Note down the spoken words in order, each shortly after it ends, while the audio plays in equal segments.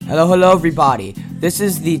Hello, everybody. This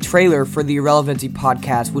is the trailer for the Irrelevancy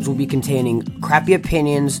podcast, which will be containing crappy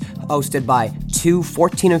opinions hosted by two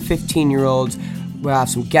 14 and 15-year-olds. We'll have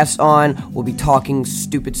some guests on. We'll be talking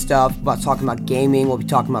stupid stuff, talking about gaming. We'll be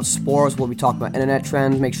talking about sports. We'll be talking about internet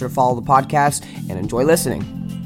trends. Make sure to follow the podcast and enjoy listening.